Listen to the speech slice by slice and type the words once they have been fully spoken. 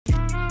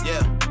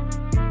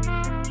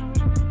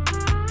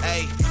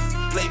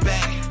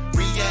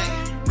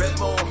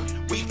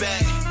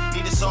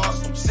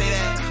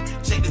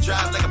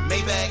drive like a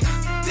Maybach.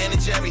 Dan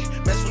and Jerry,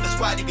 mess with the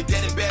squad, you get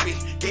dead and buried.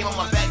 Game on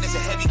my back, that's a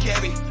heavy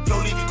carry. Flow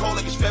leave you cold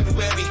like it's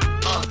February.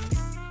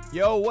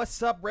 Yo,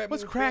 what's up, Red?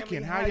 What's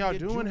cracking? How y'all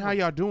doing? How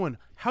y'all doing?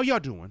 How y'all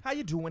doing? How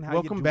you doing?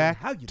 Welcome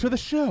back to the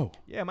show.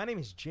 Yeah, my name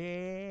is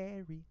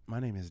Jerry. My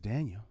name is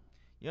Daniel.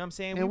 You know what I'm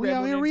saying? And we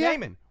out here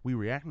reacting. We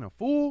reacting to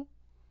Fool.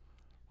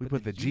 We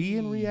put the G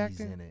in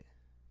reacting. In it.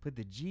 Put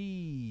the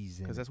G's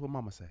in it. Because that's what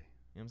mama say. You know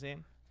what I'm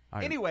saying?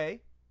 Right.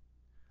 Anyway.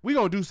 We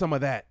going to do some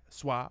of that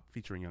swap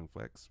featuring Young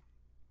Flex.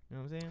 You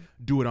know what I'm saying?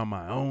 Do it on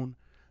my own.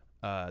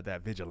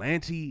 That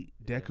Vigilante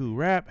Deku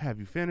rap. Have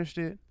you finished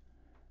it?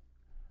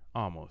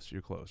 Almost.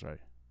 You're close, right?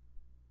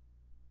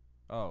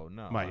 Oh,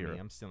 no. My hero.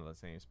 I'm still in the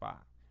same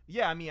spot.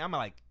 Yeah, I mean, I'm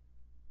like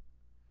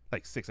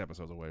 6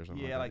 episodes away or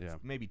something. Yeah, like that. Yeah.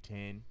 maybe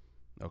 10.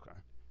 Okay.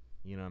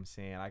 You know what I'm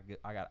saying?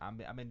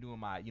 I've been doing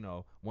my,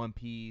 One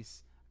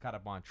Piece, caught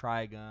up on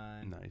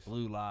Trigun, nice.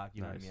 Blue Lock,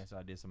 you know nice. what I mean? So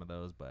I did some of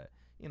those, but,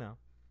 Let's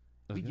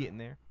we go. getting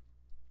there.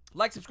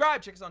 Like,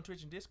 subscribe, check us on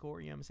Twitch and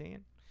Discord, you know what I'm saying?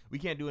 We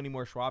can't do any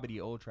more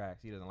Shwabadi old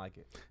tracks. He doesn't like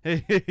it.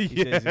 He said he's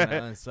going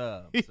to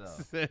unsub. He so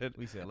said,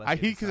 we said,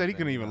 let's he said he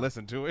couldn't even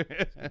listen to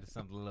it. Let's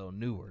something a little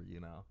newer,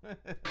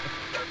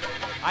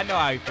 I know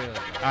how he feels.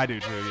 I do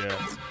too,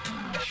 yeah.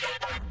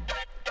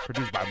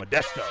 Produced by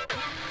Modesto.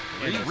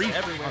 And Reese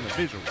on the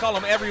visual. Call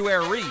him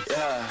Everywhere Reese.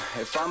 Yeah,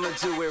 if I'ma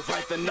do it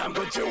right, then I'm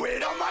gonna do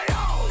it on my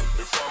own.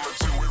 If I'ma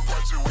do it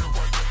right, do it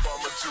right. If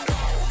I'ma do it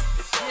on,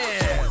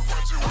 Yeah.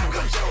 I'm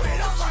gonna do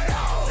it on my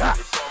own. Ah.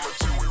 If I'ma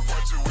do it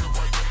right, do it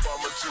right. If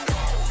I'ma do it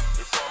on,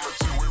 if I'ma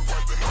do it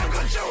right, then I'm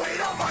gonna do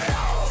it on my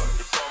own.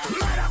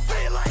 Man, I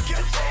feel like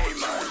a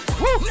demon.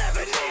 Woo.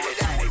 Never needed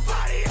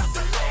anybody else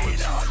to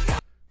lean on.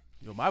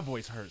 Yo, my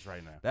voice hurts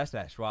right now. That's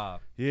that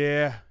Schwab.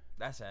 Yeah.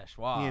 That's that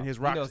Schwab. He and his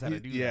rock. He knows how to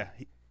do yeah.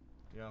 that.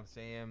 You know what I'm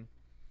saying?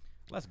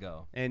 Let's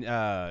go. And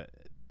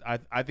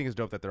I think it's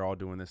dope that they're all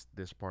doing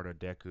this part of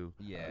Deku.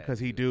 Yeah. Because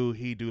he do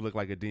look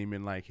like a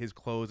demon. Like his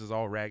clothes is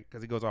all ragged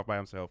because he goes off by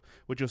himself,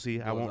 which you'll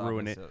see. I won't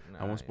ruin it.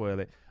 I won't spoil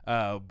it.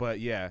 But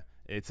yeah,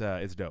 it's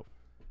dope.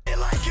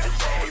 Like a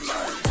demon.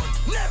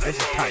 Never This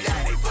is tight. needed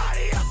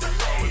anybody else to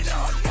lean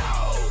on. No,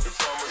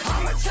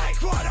 I'ma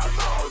take what I'm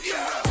owed,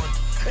 yeah.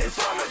 If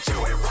I'ma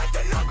do it right,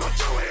 then I'm gonna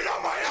do it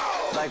on my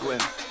own.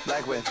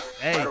 Black whip,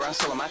 Hey. right around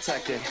solo my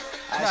tactic.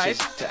 Ashes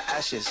to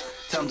ashes,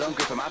 tell them don't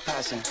grip for my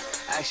passion.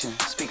 Action,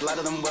 speak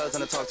louder than words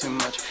and I talk too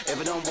much. If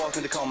I don't walk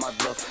in to call my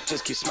bluff,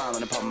 just keep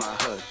smiling and pop my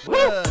hood.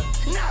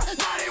 Not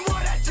in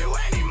what I do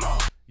anymore.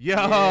 Yo,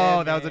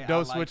 Yeah, that was a man,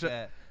 dope I like switch.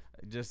 that.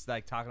 Just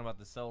like talking about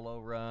the solo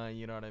run,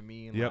 you know what I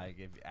mean? Yep. Like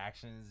if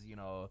actions,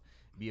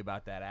 be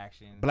about that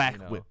action. Black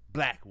whip.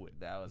 That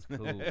was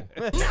cool. Not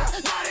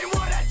in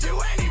what I do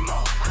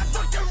anymore. I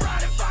fucked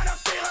around and found a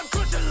feeling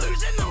close to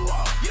losing the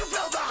war. You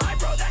build the high,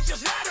 bro, that's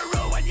just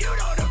natural when you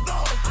don't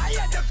evolve. I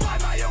had to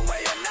find my own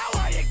way and now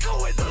I ain't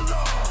go with the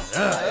law.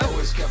 I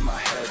always kept my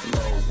head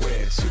low,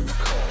 way too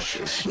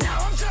cautious.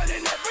 Now I'm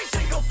turning every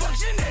single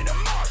function into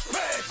marsh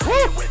pit.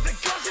 Playing with the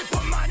guns and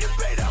put my new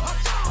beta on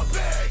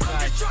topic. I'm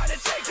just trying to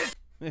take this.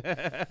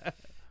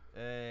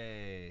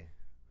 Hey.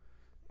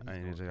 I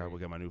need to go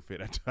get my new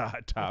fit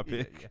at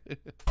topic. Yeah.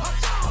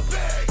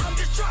 I'm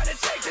just trying to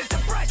take this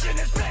depression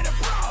and split a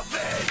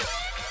profit.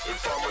 If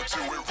I'ma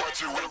do it right,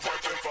 do it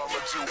right. If I'ma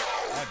do it,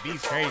 That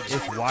beat's crazy.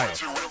 It's wild.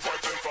 do it right.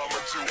 If I'ma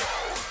do it,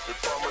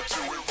 if I'ma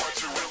do it right,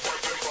 do it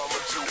right. If I'ma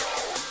do it,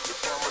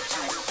 if I'ma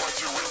do it right,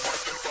 do it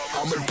right. If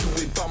I'ma I'ma do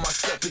it by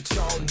myself, bitch.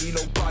 I don't need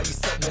nobody's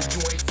help. No, you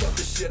ain't felt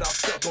the shit I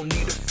felt. Don't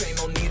need a fame,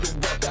 don't need a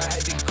wealth. I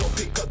had to go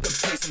pick up the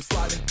pace. I'm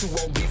sliding through,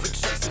 won't leave a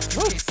trace. If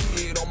you can't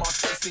see it on my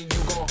face, then you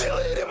gon' Feel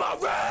it in my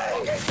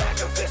rag. Okay,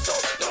 sacrificial.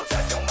 Don't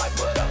test on my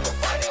put up a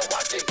fight and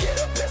watch it get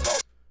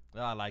abysmal.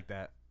 Oh, I like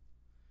that.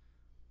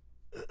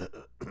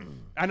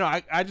 I know.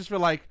 I just feel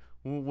like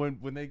when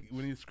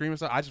you scream and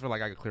stuff, I just feel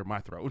like I could clear my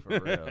throat. For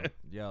real.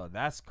 Yo,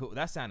 that's cool.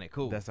 That sounded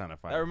cool. That sounded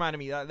fire. That reminded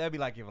me. That'd be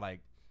like if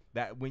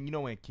that when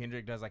when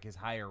Kendrick does like his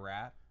higher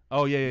rap.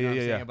 Oh yeah, You know what I'm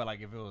yeah. saying? But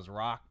like if it was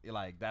rock,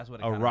 like that's what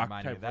it A kind of rock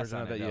reminded me type of. That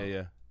version of sounded that. dope.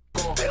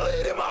 Yeah. Feel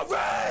it in my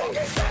rag.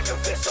 Okay,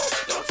 sacrificial.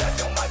 Don't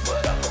test on my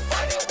put up a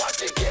fight and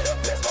watch it get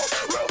abysmal.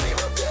 Real me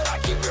revealed. I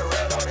keep it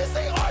real. No, this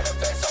ain't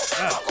artificial.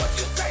 Fuck what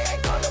you say,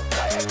 ain't gonna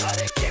play it. Cut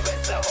it, keep it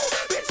simple.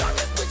 Bitch, I'm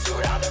just with you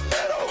down the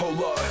middle.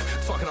 hold up.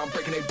 Fucking, I'm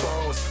breaking they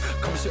bones.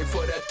 Coming straight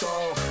for that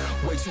throne.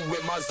 Way too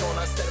with my zone.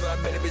 I said it, I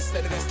made it, bitch,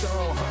 steady than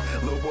stone.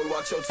 Little boy,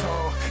 watch your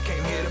tone.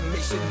 Came here to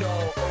make shit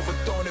known.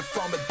 Overthrown, if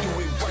I'ma do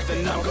it right,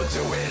 then I'm gonna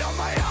do it on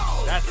my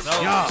own. That's so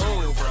Yeah.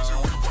 cool, bro.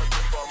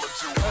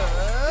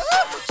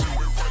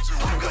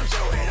 I'm gonna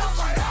do it on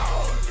my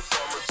own.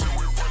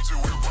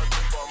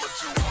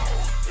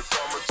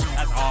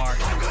 That's hard.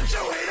 I'm gonna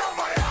do it on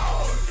my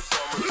own.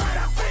 Man,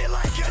 I feel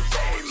like a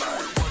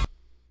demon.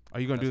 Are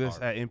you gonna do this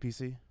That's at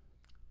NPC?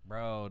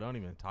 Bro, don't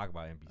even talk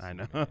about NPC. I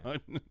know.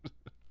 man.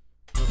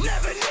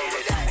 Never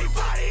needed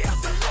anybody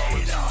else to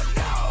lean on,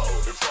 no.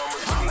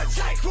 I'ma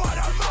take what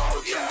I'm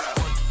owed, yeah.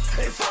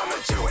 If I'ma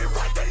do it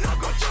right, then I'm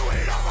gonna do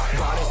it on my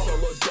Got it own.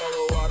 solo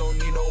dolo, I don't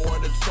need no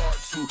one to talk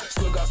to.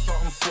 Still got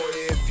something for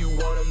you if you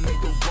wanna make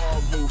the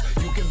wrong move.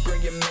 You can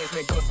bring your mans,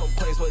 make us some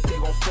plays, but they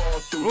gon' fall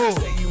through. Ooh.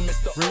 Say you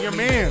Bring your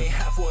man.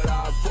 Half what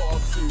I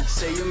evolved to.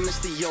 Say you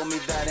missed the old me,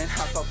 that ain't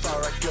half how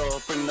far I go.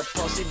 Bring the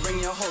posse, bring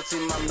your whole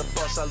team, I'm the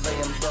boss, I lay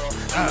 'em low.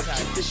 I'ma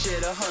keep this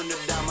shit 100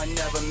 down, I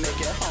never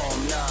make it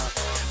home, nah.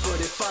 But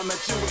if I'ma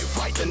do it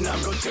right, then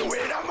I'm gonna do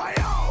it on my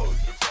own.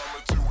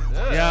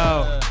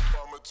 Yo.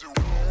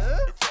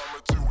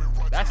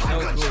 That's so I'm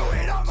gonna do cool.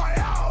 it on my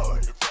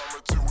own.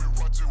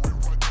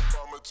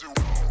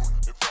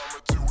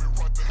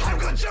 I'm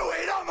gonna do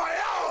it on my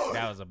own.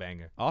 That was a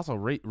banger. Also,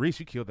 Reese,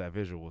 you killed that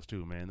visuals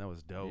too, man. That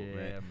was dope, Yeah,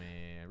 man.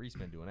 man. Reese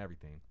been doing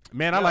everything.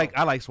 Man, I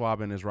like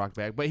Swab in his rock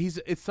bag, but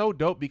it's so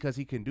dope because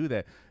he can do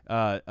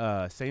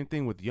that. Same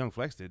thing with Young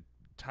Flex did.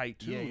 Tight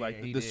too, Yeah,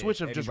 like the did. switch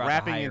of And just he brought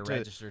rapping the higher into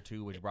register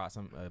too, which brought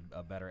some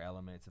a better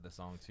element to the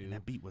song too. And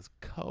that beat was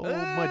cold,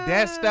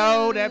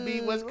 Modesto. That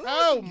beat was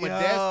cold,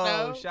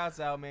 Modesto. Shouts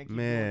out, man. Keep doing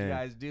what Man. you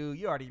guys do.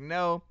 You already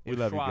know. We If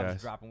love you Schwab's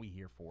guys. dropping, we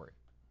here for it.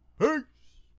 Peace.